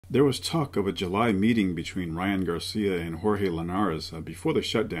There was talk of a July meeting between Ryan Garcia and Jorge Linares before the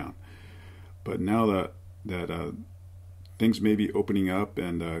shutdown, but now that things may be opening up,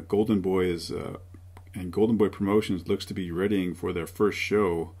 and Golden Boy Promotions looks to be readying for their first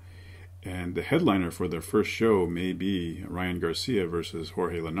show, and the headliner for their first show may be Ryan Garcia versus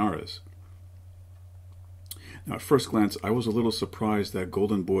Jorge Linares. Now, at first glance, I was a little surprised that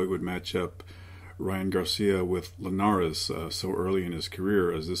Golden Boy would match up Ryan Garcia with Linares so early in his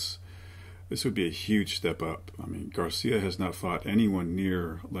career, as this would be a huge step up. I mean, Garcia has not fought anyone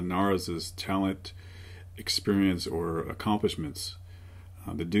near Linares' talent, experience, or accomplishments.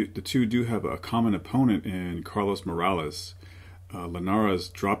 The two do have a common opponent in Carlos Morales. Linares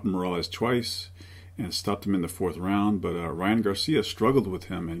dropped Morales twice and stopped him in the fourth round, but Ryan Garcia struggled with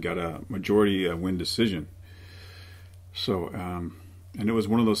him and got a majority win decision. So, and it was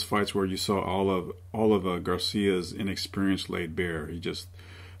one of those fights where you saw all of Garcia's inexperience laid bare. He just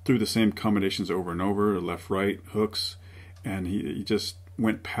threw the same combinations over and over, left, right, hooks, and he just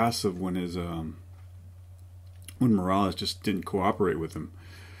went passive when Morales just didn't cooperate with him.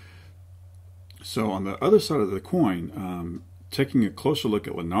 So on the other side of the coin, taking a closer look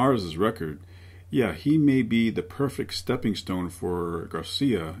at Linares' record, yeah, he may be the perfect stepping stone for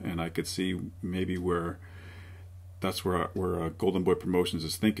Garcia, and I could see maybe where Golden Boy Promotions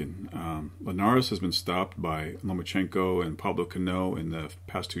is thinking. Linares has been stopped by Lomachenko and Pablo Cano in the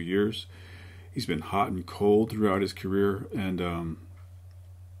past 2 years. He's been hot and cold throughout his career, and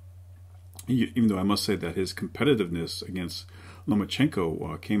even though I must say that his competitiveness against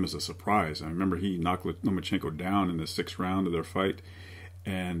Lomachenko came as a surprise. I remember he knocked Lomachenko down in the 6th round of their fight,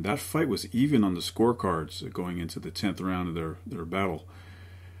 and that fight was even on the scorecards going into the 10th round of their battle.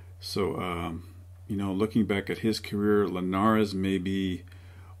 So, looking back at his career, Linares may be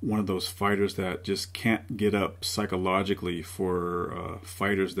one of those fighters that just can't get up psychologically for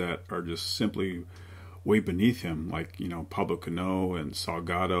fighters that are just simply way beneath him, like Pablo Cano and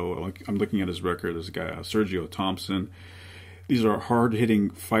Salgado. I'm looking at his record. There's a guy, Sergio Thompson. These are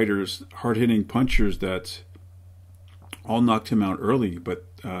hard-hitting fighters, hard-hitting punchers that all knocked him out early, but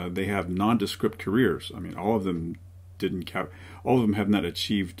they have nondescript careers. I mean, all of them have not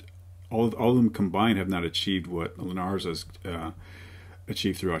achieved. All of them combined have not achieved what Linares has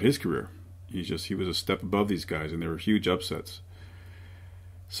achieved throughout his career. He was a step above these guys, and they were huge upsets.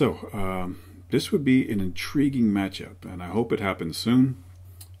 So this would be an intriguing matchup, and I hope it happens soon.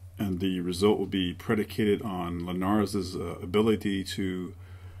 And the result will be predicated on Linares' ability to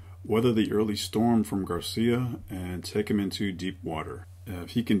weather the early storm from Garcia and take him into deep water.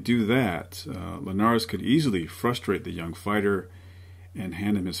 If he can do that, Linares could easily frustrate the young fighter and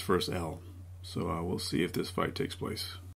hand him his first L. So we'll see if this fight takes place.